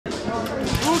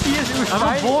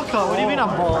I'm a bowl cut. What do you mean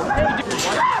I'm bald?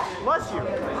 Bless you.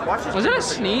 Watch this. Was it a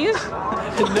sneeze?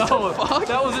 No. Fuck.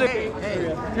 That was hey.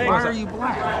 Why are you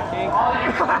black?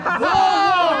 Whoa!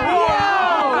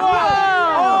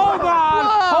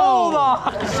 Hold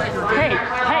on! Hey,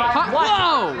 what?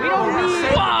 Whoa! We don't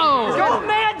need. Whoa! Don't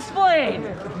mansplain!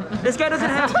 This guy doesn't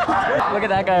have. Look at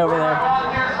that guy over there.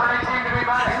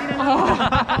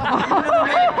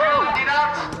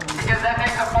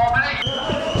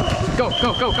 Go,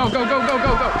 go, go, go, go, go, go,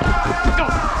 go, go! Go!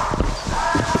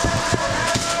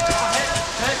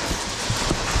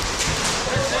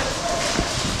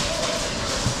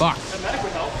 Fuck.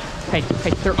 Hey,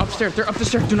 they're upstairs. They're up the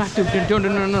stairs. Do not do.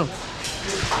 No.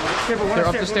 They're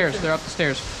up the stairs. They're up the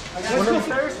stairs. They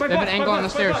have an angle on the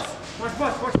stairs. Watch.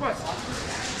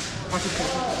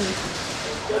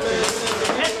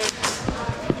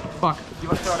 Fuck. You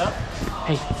want to throw it up?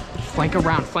 Hey, flank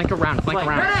around.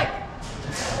 Medic!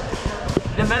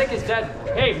 The medic is dead.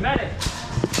 Hey, medic!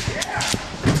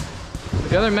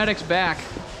 The other medic's back.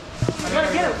 You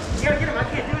gotta get him. I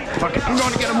can't do anything. Fuck it, I'm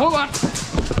going to get him. Hold on.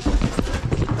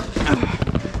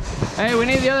 Hey, we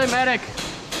need the other medic.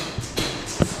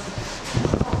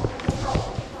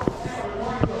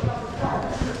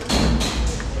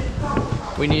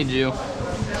 We need you.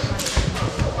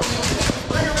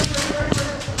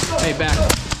 Hey, back.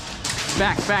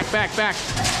 Back.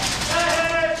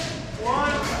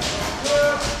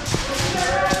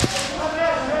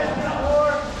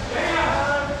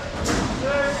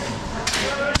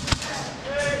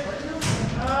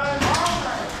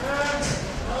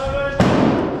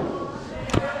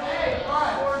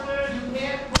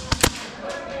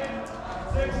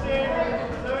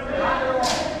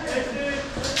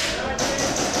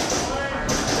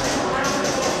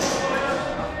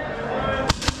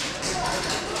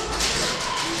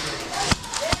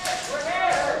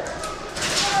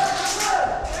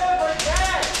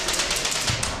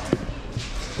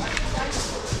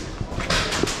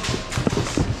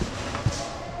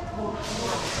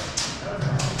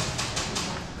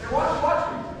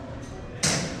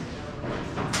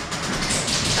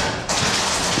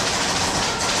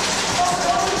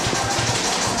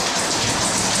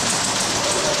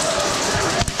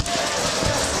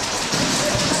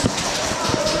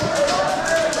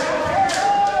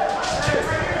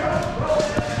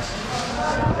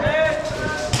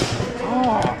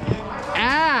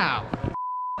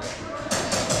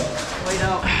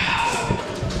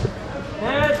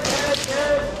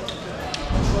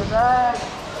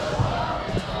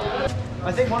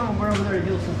 I think one of them went over there to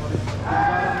heal somebody.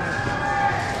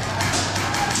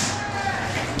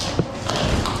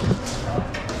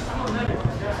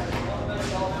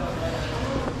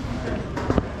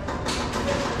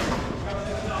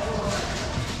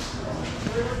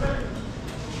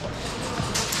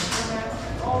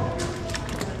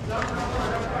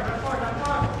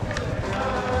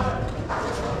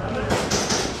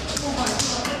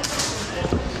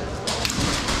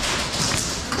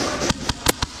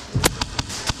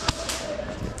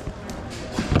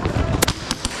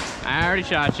 I already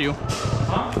shot you.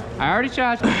 I already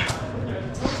shot you.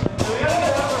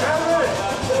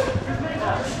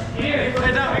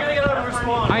 Hey, Dom, we gotta get out of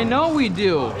respawn. I know we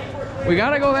do. We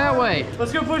gotta go that way.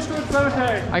 Let's go push towards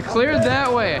cemetery. I cleared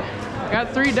that way.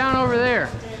 Got 3 down over there.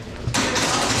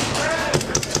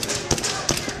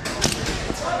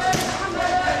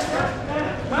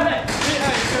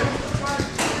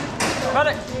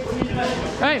 Medic!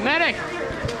 Hey, medic!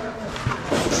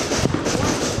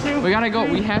 We gotta go.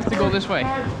 We have to go this way.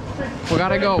 We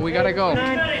gotta go.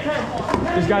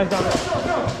 This guy's down there.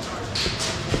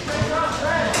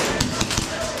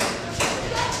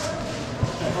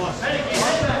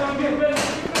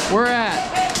 We're at.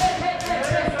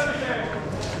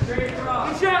 Good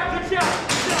shot.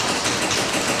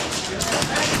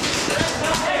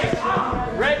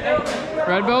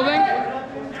 Red building?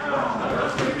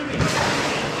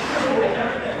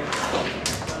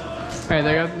 Hey,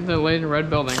 they got the lady red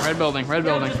building. Just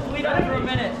bleed out for a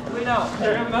minute. Bleed out.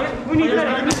 We need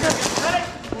medic.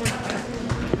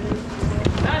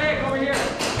 Medic, over here.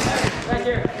 Right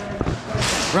here.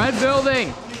 Red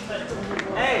building.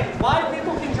 Hey, live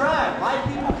people can drive. 1,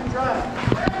 2,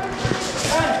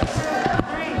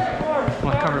 3, 4. Come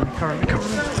on, cover me.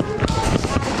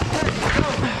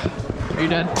 Are you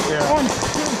dead? Yeah. 1, 2,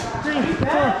 3,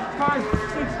 4, 5,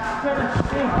 6, 7,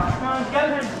 8, 9,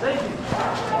 10. Thank you.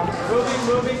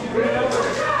 Moving.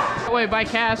 That way by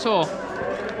castle.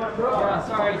 Yeah,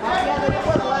 sorry.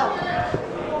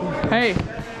 Hey.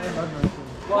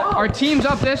 Our team's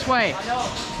up this way.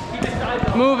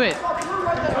 Move it.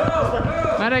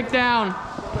 Medic down.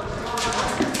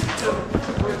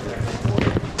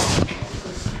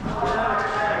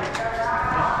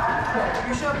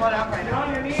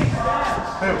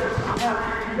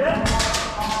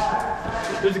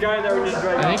 There's a guy in there we need to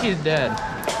drag I think he's dead.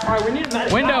 Alright, we need a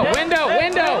medic. Window! Hey, Window! hey,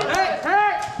 Window! Hey!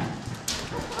 Hey!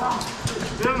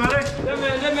 Dead medic! Dead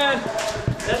man! Dead man!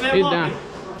 Dead man! He's down.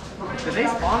 Did they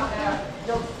spawn?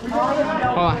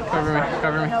 Hold on, cover me,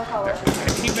 cover me.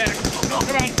 Keep back. Oh,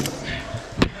 come on.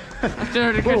 That's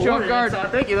there to catch you off guard.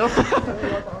 Thank you, though. Come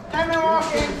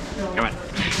on.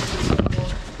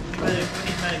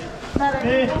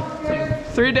 Hey!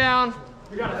 3 down.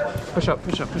 Push up,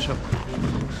 push up, push up.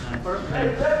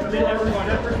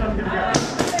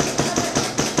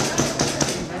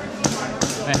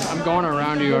 Hey, I'm going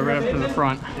around you right up to the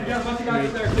front.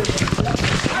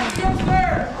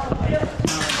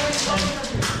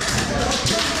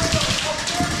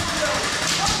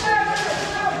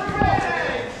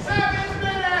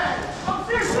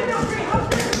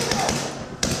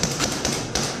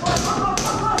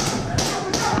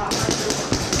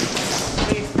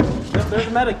 There's a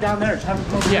medic down there. Just have him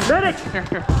come. Yeah. Medic! Here,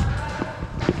 here.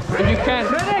 If you can.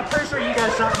 Medic! Pretty sure you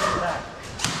guys shot me in the back.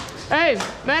 Hey,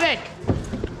 medic!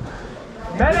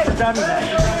 Medic! Grab me back.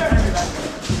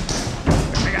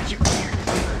 I got you.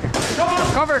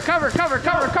 Cover, cover, cover,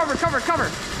 cover, cover, cover, cover,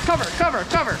 cover, cover,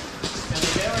 cover.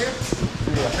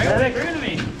 Medic!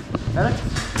 Medic!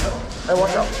 Hey,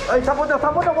 watch out. Hey, top window,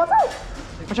 watch out!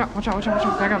 Watch out, watch out, watch out, watch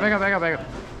out. Back up, back up, back up, back up.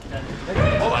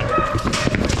 Hold on.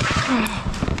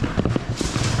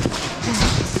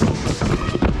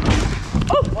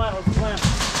 What's the plan?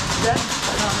 Dead?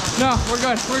 No, we're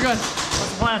good, we're good.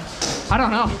 What's the plan? I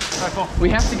don't know. Alright, cool. We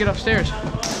have to get upstairs.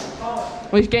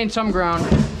 At least gain some ground.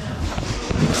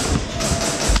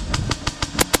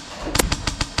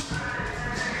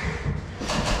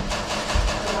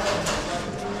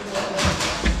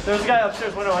 There's a guy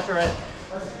upstairs window, watch your right.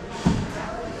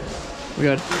 We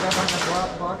good.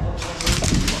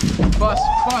 Bus,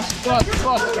 bus, bus,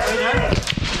 bus. Are you done?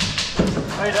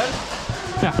 Are you done?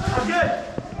 Yeah. I'm good.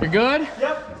 You're good?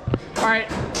 Yep. All right,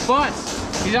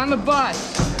 bus. He's on the bus.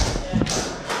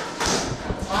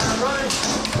 I'm running.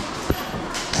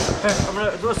 Hey, I'm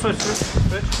gonna let's switch.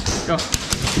 Go.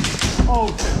 Oh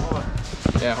shit, hold on.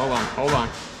 Yeah, hold on, hold on.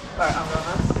 Alright, I'm going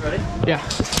now. You ready? Yeah.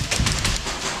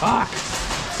 Fuck.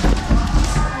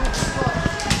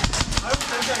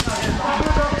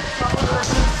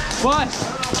 Bus.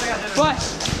 Bus.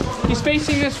 He's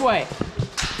facing this way.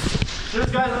 There's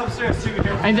guys upstairs too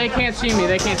here. And they can't see me,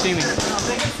 they can't see me. They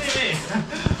can see me.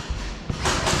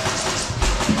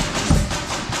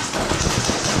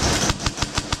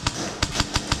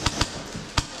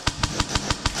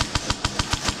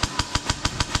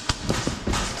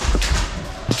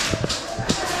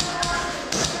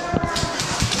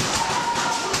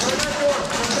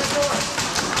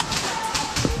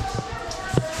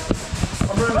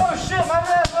 Oh shit, my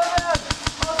bad.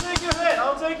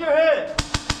 I'll take your hit.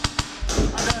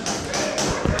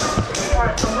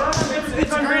 Alright,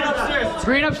 it's green upstairs.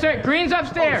 Green upstairs, green's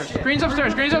upstairs. Green's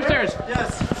upstairs, green's upstairs.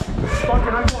 Yes. Fuck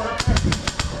it, I'm going upstairs.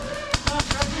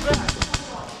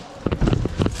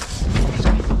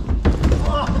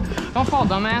 Don't fall,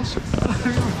 dumbass.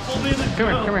 Come here,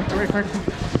 come here, come here, come here.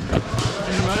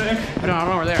 I don't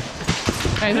know, over there.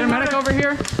 Hey, is there a medic over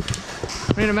here?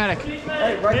 We need a medic.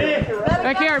 Hey, right here.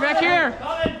 Back here, back here.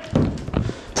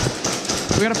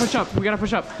 We gotta push up, we gotta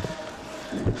push up.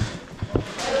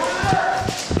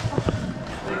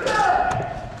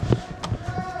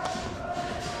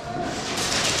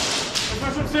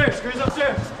 Let's upstairs. Green's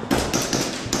upstairs.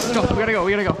 Let's go, we gotta go,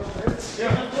 we gotta go.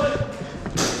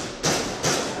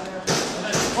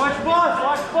 Watch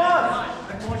boss.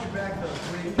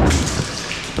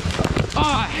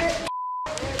 Ah!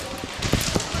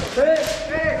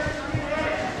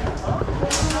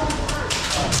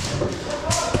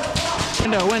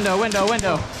 Window.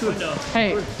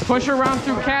 Hey, push her round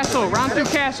through castle, round through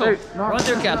castle. Run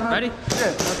through castle. Ready?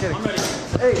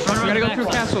 I'm ready. We gotta go through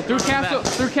castle,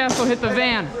 through castle, hit the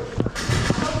van.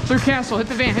 Through castle, hit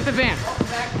the van.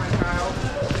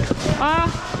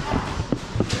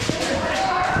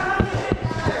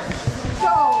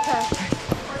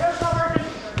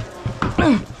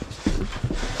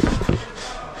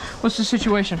 What's the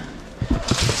situation?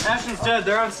 Ashton's dead.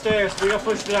 They're on stairs. We gotta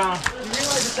push down. You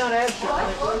realize it's not Ashton,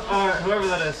 right? Whoever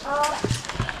that is.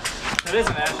 That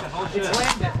isn't Ashton. Holy shit. It's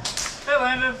Landon. Hey,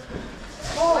 Landon.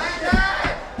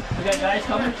 We got guys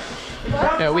coming.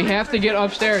 Yeah, we have to get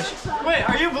upstairs. Wait,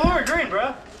 are you blue or green,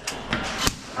 bro?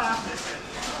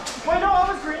 Wait, no,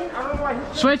 I was green. I don't know why.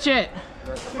 Switch it.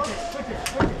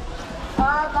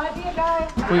 Might be a guy.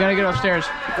 We gotta get upstairs.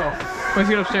 Let's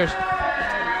get upstairs.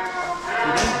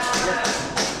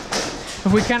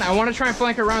 If we can, I want to try and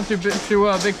flank around through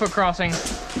Bigfoot Crossing.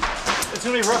 It's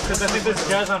gonna be rough because I think there's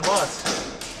guys on bus.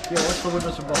 Yeah, what's the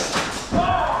windows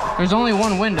above? There's only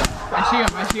one window.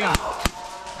 I see him.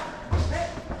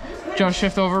 Joe,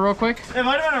 shift over real quick. It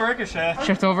might have been a ricochet.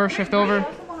 Shift over.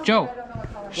 Joe,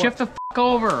 shift the f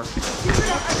over.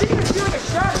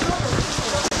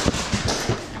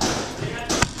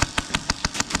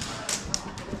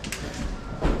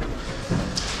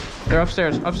 They're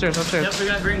upstairs. Yep, we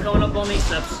got green going up on these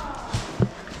steps.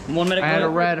 One medic I had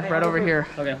a went up. red over here.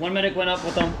 Okay, one medic went up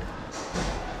with them.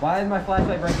 Why is my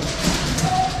flashlight breaking?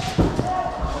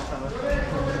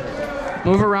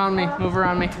 Move around me.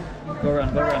 Go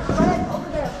around.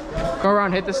 Go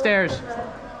around, hit the stairs.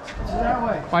 That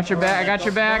way. Watch your back, I got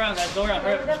your back. Go around, guys, go around.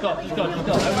 Hurry up, just go.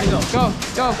 Everybody go.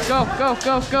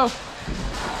 Go.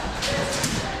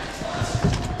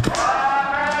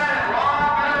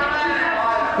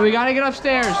 We gotta get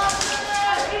upstairs.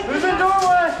 Who's in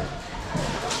doorway?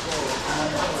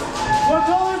 What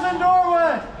color's in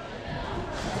doorway?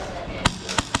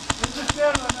 There's a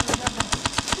shadow.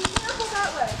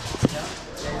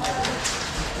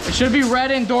 It should be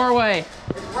red in doorway.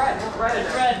 It's red.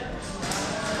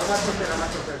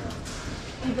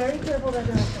 Be very careful that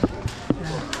you're not.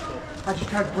 I just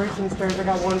tried breaking the stairs. I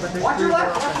got one, but there's Watch three your more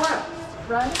left, open. watch left.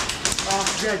 Right? Oh,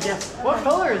 good, yes. What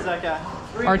color is that guy?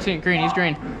 RT, green, he's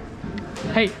green.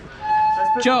 Hey,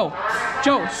 Joe,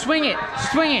 swing it.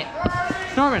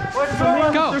 Norman,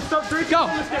 go.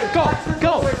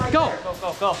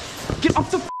 Get up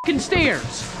the fucking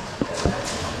stairs.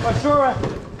 Watch doorway.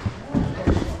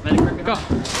 Go.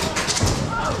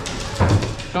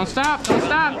 Don't stop. I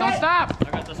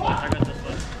got this one.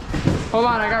 Hold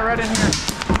on, I got red in here.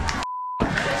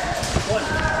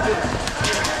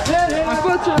 My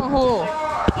foot's in a hole.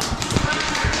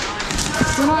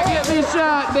 Do not get me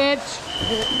shot, bitch.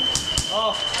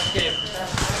 Oh, that's game.